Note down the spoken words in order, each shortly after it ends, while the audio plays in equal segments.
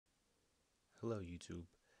Hello YouTube.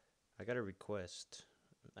 I got a request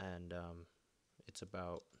and it's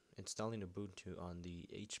about installing Ubuntu on the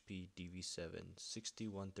HP DV7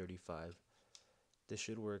 6135. This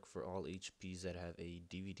should work for all HPs that have a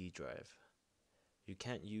DVD drive. You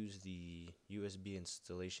can't use the USB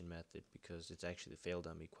installation method because it's actually failed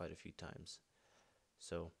on me quite a few times.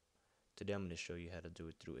 So today I'm going to show you how to do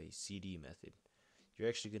it through a CD method. You're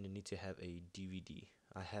actually going to need to have a DVD.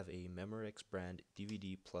 I have a Memorex brand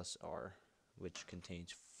DVD Plus R, which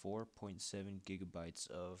contains 4.7 gigabytes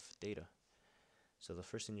of data. So the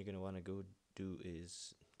first thing you're going to want to go do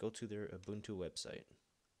is go to their Ubuntu website.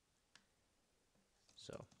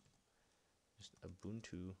 So just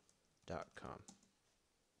ubuntu.com.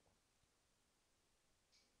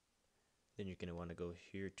 Then you're going to want to go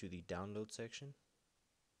here to the download section,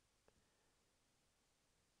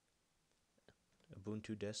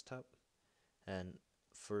 Ubuntu desktop, and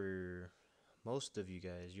for most of you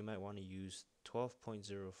guys, you might want to use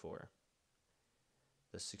 12.04,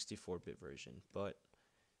 the 64-bit version. But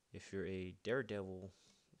if you're a daredevil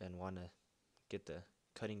and want to get the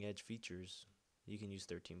cutting edge features, you can use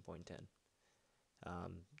 13.10.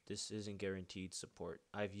 This isn't guaranteed support.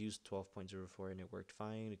 I've used 12.04 and it worked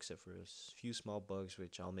fine, except for a few small bugs,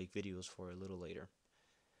 which I'll make videos for a little later.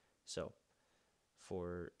 So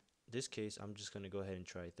for this case, I'm just going to go ahead and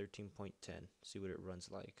try 13.10, see what it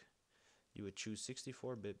runs like. You would choose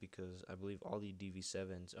 64-bit because I believe all the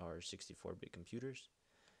DV7s are 64-bit computers,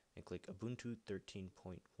 and click Ubuntu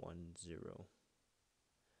 13.10.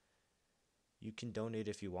 You can donate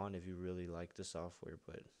if you want, if you really like the software,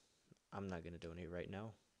 but I'm not going to donate right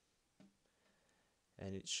now.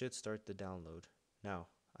 And it should start the download. Now,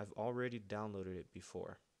 I've already downloaded it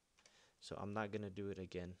before, so I'm not going to do it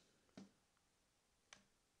again.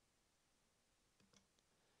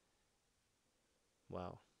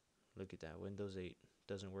 Wow, look at that. Windows 8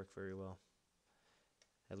 doesn't work very well,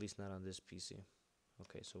 at least not on this PC.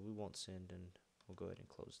 Okay, so we won't send, and we'll go ahead and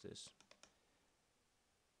close this.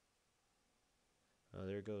 Oh,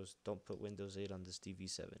 there it goes. Don't put Windows 8 on this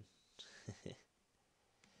DV7.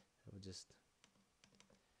 We'll just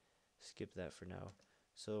skip that for now.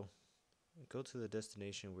 So go to the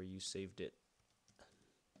destination where you saved it.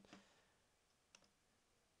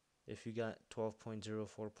 If you got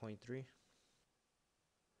 12.04.3,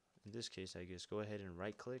 in this case, I guess, go ahead and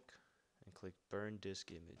right click and click Burn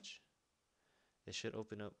Disk Image. It should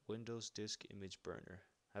open up Windows Disk Image Burner.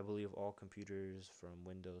 I believe all computers from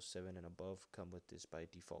Windows 7 and above come with this by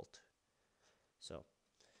default. So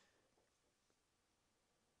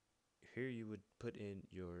here you would put in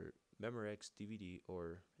your Memorex DVD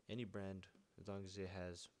or any brand as long as it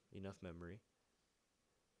has enough memory.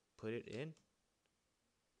 Put it in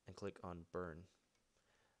and click on Burn.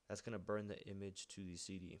 That's going to burn the image to the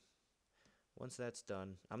CD. Once that's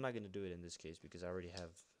done, I'm not going to do it in this case because I already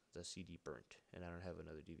have the CD burnt and I don't have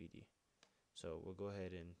another DVD. So we'll go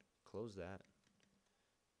ahead and close that.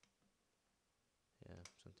 Yeah,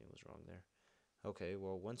 something was wrong there. Okay,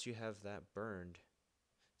 well, once you have that burned,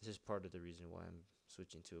 this is part of the reason why I'm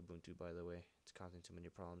switching to Ubuntu, by the way. It's causing too many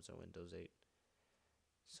problems on Windows 8.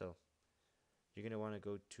 So you're going to want to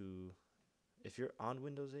go to, if you're on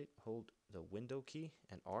Windows 8, hold the window key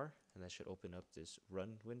and R, and that should open up this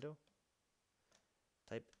run window.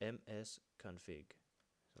 Type msconfig.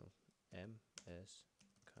 So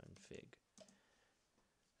msconfig.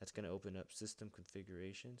 That's going to open up system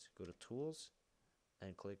configurations. Go to tools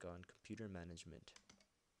and click on computer management.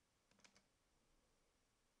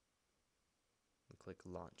 And click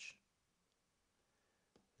launch.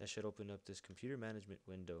 That should open up this computer management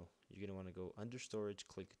window. You're going to want to go under storage,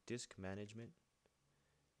 click disk management.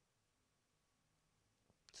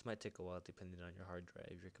 This might take a while depending on your hard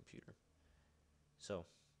drive, your computer. So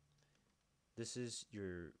this is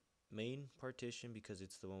your main partition because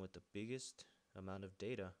it's the one with the biggest amount of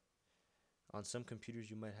data. On some computers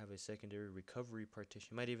you might have a secondary recovery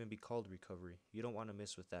partition. It might even be called recovery. You don't want to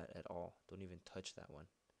mess with that at all. Don't even touch that one.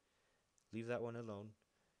 Leave that one alone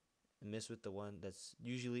and mess with the one that's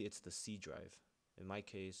usually it's the C drive. In my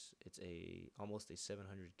case, it's almost a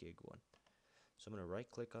 700 gig one. So I'm going to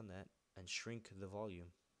right click on that and shrink the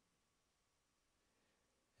volume.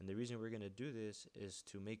 And the reason we're going to do this is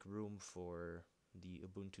to make room for the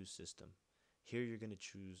Ubuntu system. Here you're going to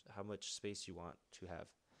choose how much space you want to have.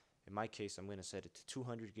 In my case, I'm going to set it to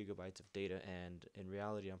 200 gigabytes of data, and in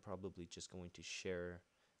reality, I'm probably just going to share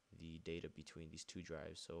the data between these two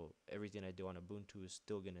drives. So everything I do on Ubuntu is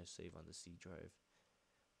still going to save on the C drive.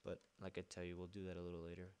 But like I tell you, we'll do that a little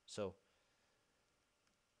later. So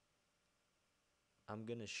I'm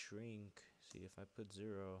going to shrink. See, if I put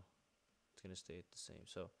 0, it's going to stay at the same.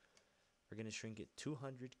 So we're gonna shrink it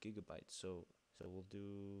 200 gigabytes. So we'll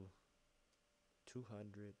do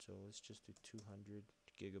 200. So let's just do 200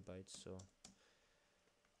 gigabytes. So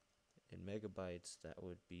in megabytes, that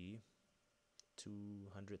would be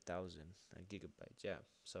 200,000 gigabytes. Yeah.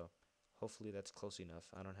 So hopefully that's close enough.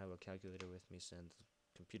 I don't have a calculator with me since the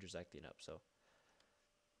computer's acting up. So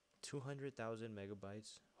 200,000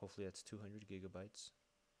 megabytes. Hopefully that's 200 gigabytes.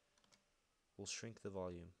 We'll shrink the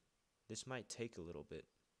volume. This might take a little bit.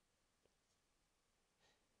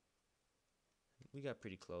 We got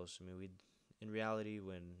pretty close. I mean, in reality,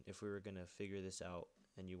 if we were gonna figure this out,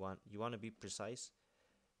 and you want to be precise,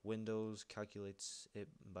 Windows calculates it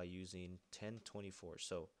by using 1024.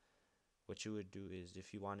 So what you would do is,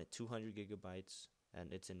 if you wanted 200 gigabytes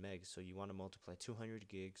and it's in megs, so you want to multiply 200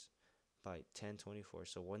 gigs by 1024,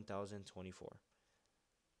 so 1024,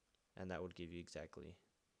 and that would give you exactly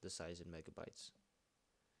the size in megabytes.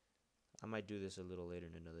 I might do this a little later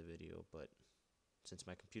in another video, but since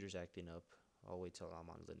my computer's acting up, I'll wait till I'm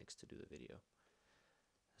on Linux to do the video.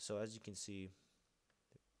 So as you can see,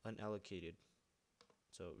 unallocated.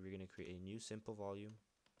 So we're going to create a new simple volume.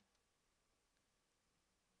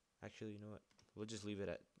 Actually, you know what? We'll just leave it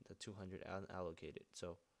at the 200 unallocated.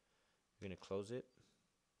 So we're going to close it.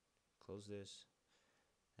 Close this.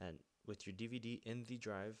 And with your DVD in the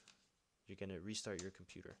drive, you're going to restart your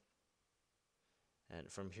computer.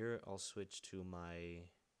 And from here, I'll switch to my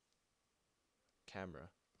camera.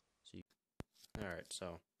 Alright,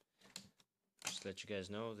 so just to let you guys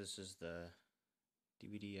know, this is the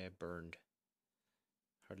DVD I burned.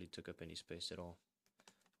 Hardly took up any space at all.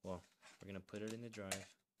 Well, we're going to put it in the drive.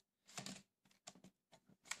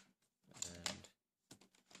 And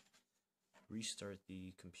restart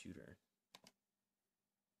the computer.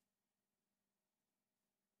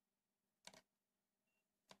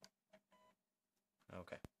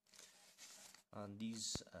 Okay. On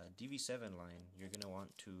these DV7 line, you're going to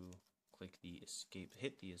want to click the escape,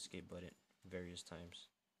 hit the escape button various times.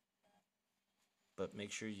 But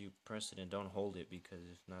make sure you press it and don't hold it, because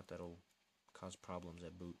if not, that'll cause problems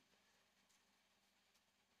at boot.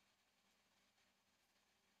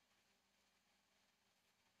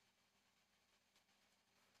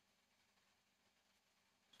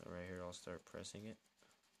 So right here, I'll start pressing it.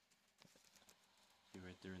 See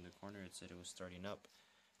right there in the corner, it said it was starting up.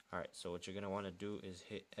 Alright, so what you're going to want to do is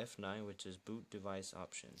hit F9, which is boot device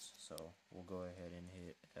options. So we'll go ahead and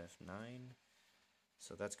hit F9.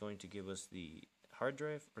 So that's going to give us the hard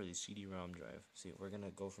drive or the CD-ROM drive. See, we're going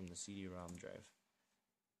to go from the CD-ROM drive.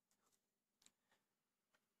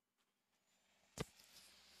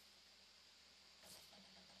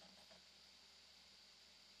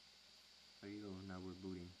 There you go, now we're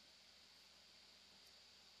booting.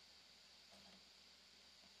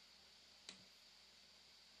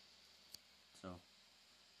 So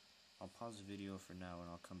I'll pause the video for now and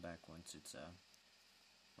I'll come back once it's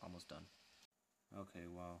almost done. Okay,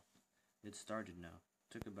 well, it started now.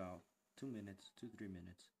 Took about 2 minutes, 2-3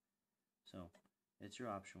 minutes. So it's your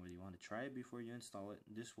option whether you want to try it before you install it.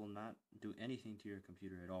 This will not do anything to your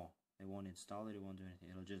computer at all. It won't install it, it won't do anything.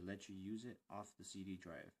 It'll just let you use it off the CD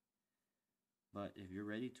drive. But if you're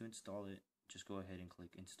ready to install it, just go ahead and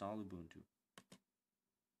click Install Ubuntu.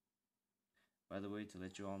 By the way, to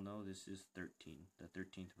let you all know, this is 13, the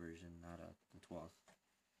 13th version, not the 12th.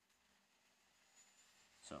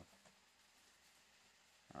 So,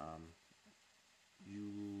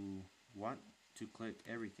 you want to click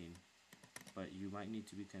everything, but you might need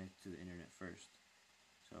to be connected to the internet first.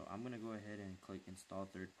 So I'm going to go ahead and click Install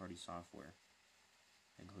Third-Party Software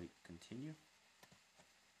and click Continue.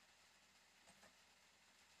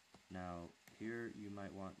 Now here you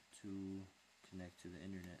might want to connect to the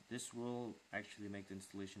internet. This will actually make the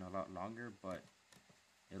installation a lot longer, but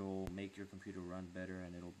it'll make your computer run better,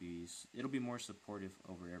 and it'll be more supportive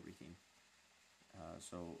over everything.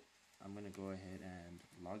 So I'm gonna go ahead and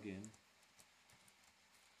log in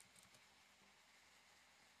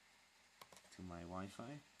to my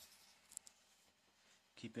Wi-Fi.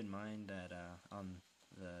 Keep in mind that on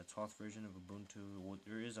the 12th version of Ubuntu,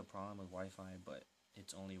 there is a problem with Wi-Fi, but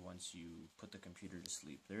it's only once you put the computer to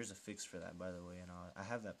sleep. There is a fix for that, by the way, and I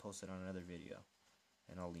have that posted on another video,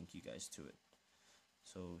 and I'll link you guys to it.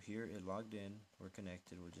 So here it logged in, we're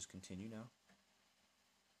connected, we'll just continue now.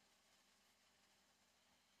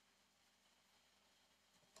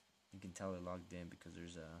 You can tell it logged in because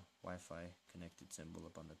there's a Wi-Fi connected symbol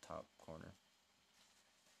up on the top corner.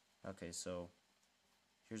 Okay, so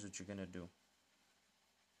here's what you're gonna do.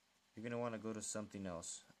 You're going to want to go to something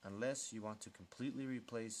else, unless you want to completely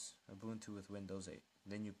replace Ubuntu with Windows 8.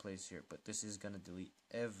 Then you place here, but this is going to delete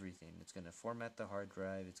everything. It's going to format the hard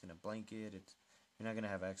drive, it's going to blank it, you're not going to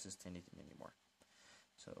have access to anything anymore.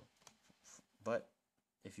 So, but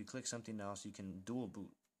if you click something else, you can dual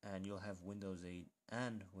boot, and you'll have Windows 8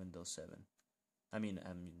 and Windows 7. I mean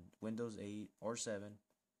Windows 8 or 7,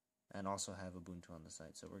 and also have Ubuntu on the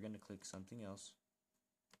side. So we're going to click something else.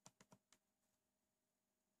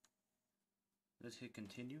 Let's hit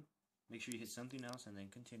continue. Make sure you hit something else and then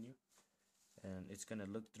continue. And it's going to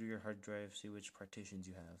look through your hard drive, see which partitions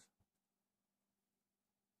you have.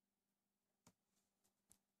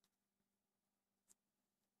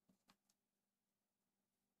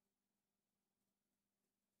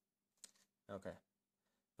 Okay.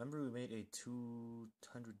 Remember, we made a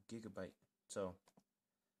 200 gigabyte. So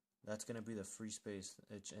that's going to be the free space.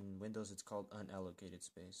 In Windows, it's called unallocated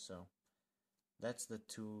space. So that's the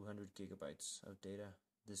 200 gigabytes of data.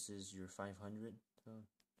 This is your 500. So,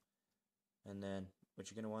 and then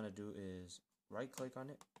what you're going to want to do is right click on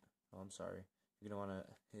it. Oh, I'm sorry. You're going to want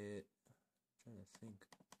to hit, I'm trying to think.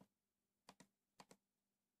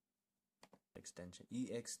 Extension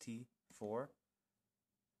ext4.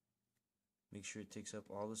 Make sure it takes up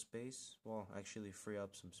all the space. Well, actually free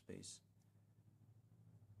up some space.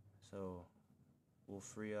 So we'll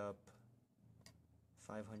free up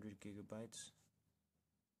 500 gigabytes.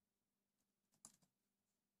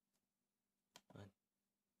 What?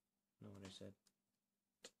 Know what I said?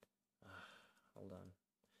 Hold on.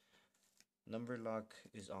 Number lock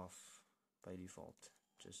is off by default.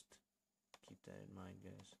 Just keep that in mind,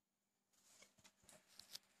 guys.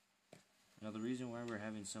 Now the reason why we're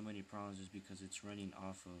having so many problems is because it's running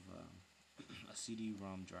off of a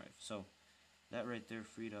CD-ROM drive. So that right there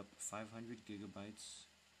freed up 500 gigabytes.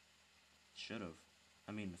 Should have.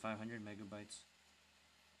 500 megabytes.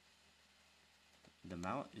 The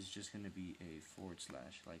mount is just going to be a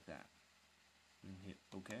 / like that. And hit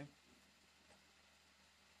OK.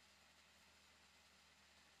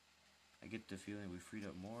 I get the feeling we freed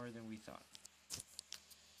up more than we thought.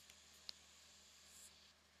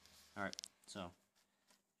 Alright, so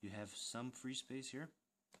you have some free space here.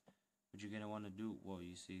 What you're going to want to do, well,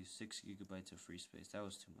 you see 6 gigabytes of free space. That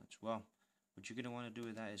was too much. Well, what you're going to want to do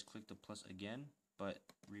with that is click the plus again, but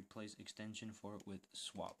replace extension for it with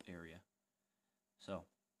swap area. So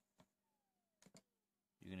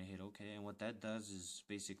you're going to hit OK, and what that does is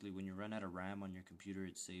basically when you run out of RAM on your computer,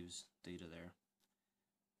 it saves data there.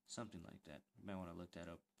 Something like that. You might want to look that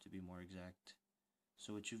up to be more exact.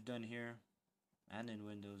 So what you've done here and in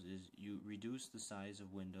Windows is you reduce the size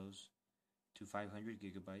of Windows to 500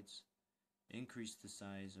 gigabytes, increase the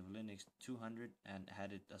size of Linux 200, and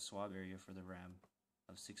added a swap area for the RAM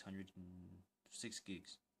of 606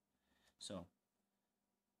 gigs. So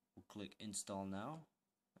we'll click install now,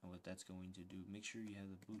 and what that's going to do, make sure you have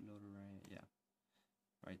the bootloader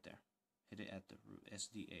right there. Hit it at the root,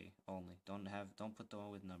 SDA only. Don't put the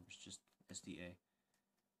one with numbers, just SDA.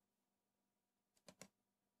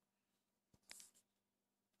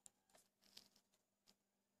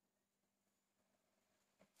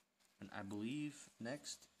 And I believe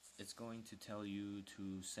next it's going to tell you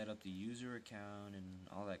to set up the user account and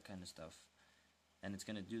all that kind of stuff. And it's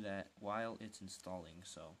going to do that while it's installing.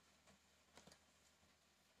 So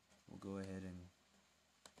we'll go ahead and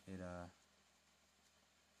hit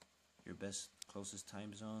your closest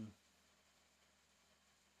time zone.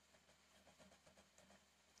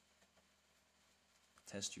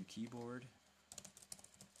 Test your keyboard.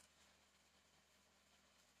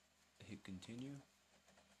 Hit continue.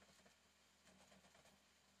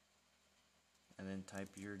 And then type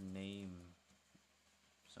your name.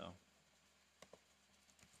 So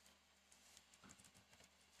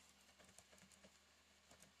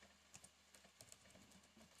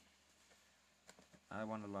I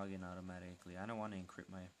want to log in automatically. I don't want to encrypt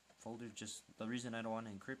my folder. Just the reason I don't want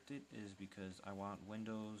to encrypt it is because I want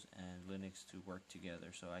Windows and Linux to work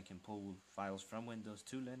together, so I can pull files from Windows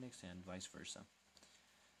to Linux and vice versa.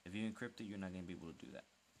 If you encrypt it, you're not going to be able to do that.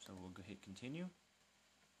 So we'll go hit continue.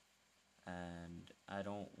 And I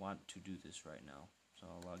don't want to do this right now, so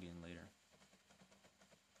I'll log in later.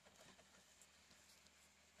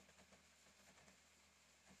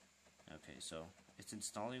 Okay, so it's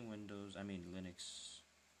installing Linux,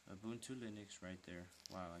 Ubuntu Linux right there.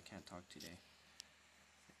 Wow, I can't talk today.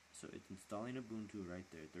 So it's installing Ubuntu right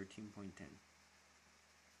there, 13.10.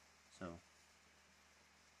 So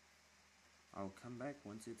I'll come back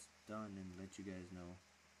once it's done and let you guys know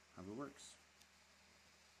how it works.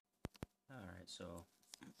 Alright, so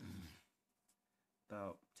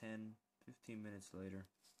about 10-15 minutes later,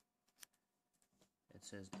 it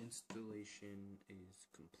says installation is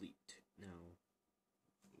complete. Now,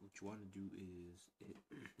 what you want to do is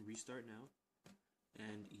restart now,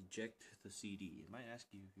 and eject the CD. It might ask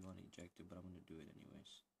you if you want to eject it, but I'm going to do it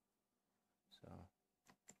anyways. So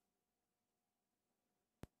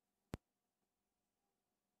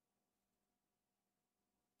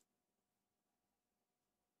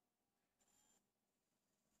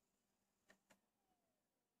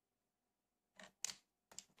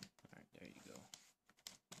alright, there you go.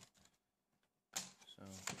 So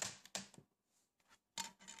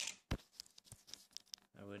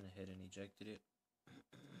I went ahead and ejected it.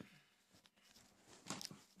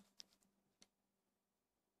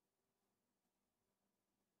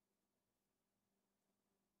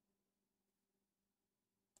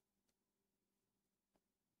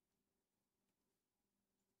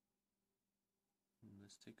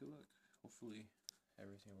 Let's take a look. Hopefully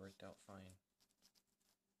everything worked out fine.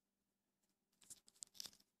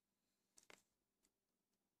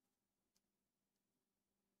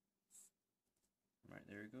 Right,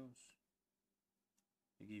 there it goes.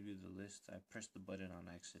 It gave you the list. I pressed the button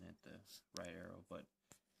on accident, the right arrow, but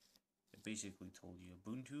it basically told you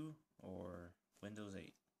Ubuntu or Windows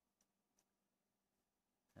 8.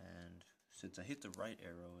 And since I hit the right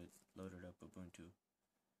arrow, it loaded up Ubuntu.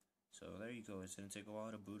 So there you go. It's going to take a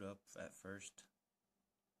while to boot up at first.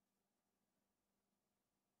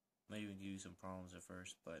 Might even give you some problems at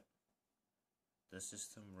first, but the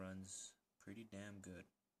system runs pretty damn good.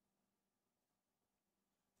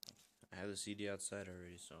 I have the CD outside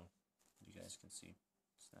already, so you guys can see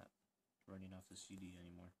it's not running off the CD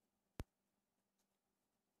anymore.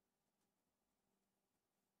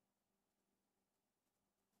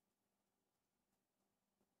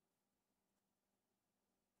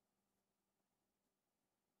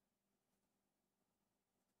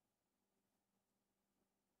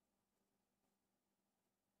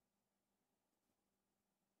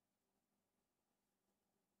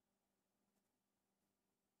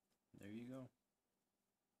 There you go.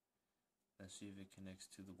 Let's see if it connects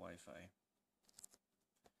to the Wi-Fi.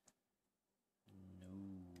 No.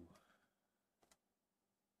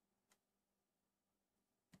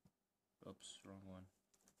 Oops, wrong one.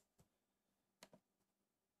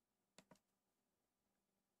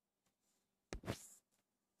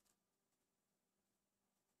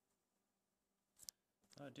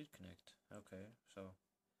 Oh, it did connect. Okay, so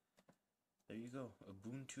there you go.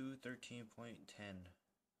 Ubuntu 13.10.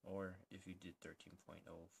 Or if you did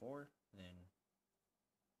 13.04, then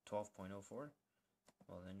 12.04.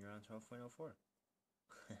 Well, then you're on 12.04.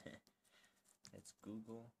 Let's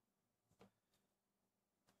Google.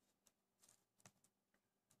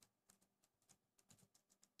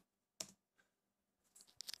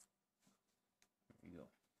 There you go.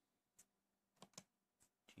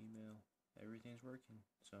 Gmail. Everything's working.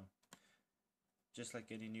 So, just like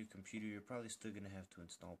any new computer, you're probably still going to have to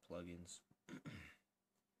install plugins.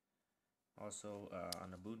 Also,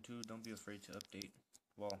 on Ubuntu, don't be afraid to update.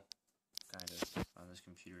 Well, kind of. On this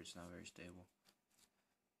computer, it's not very stable.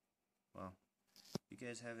 Well, if you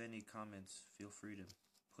guys have any comments, feel free to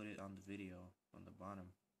put it on the video on the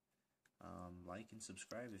bottom. Like and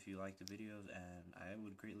subscribe if you like the videos, and I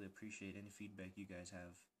would greatly appreciate any feedback you guys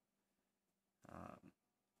have.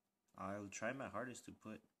 I'll try my hardest to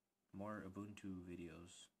put more Ubuntu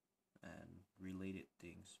videos and related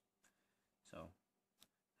things. So,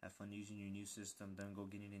 have fun using your new system, don't go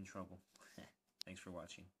getting in trouble. Thanks for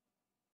watching.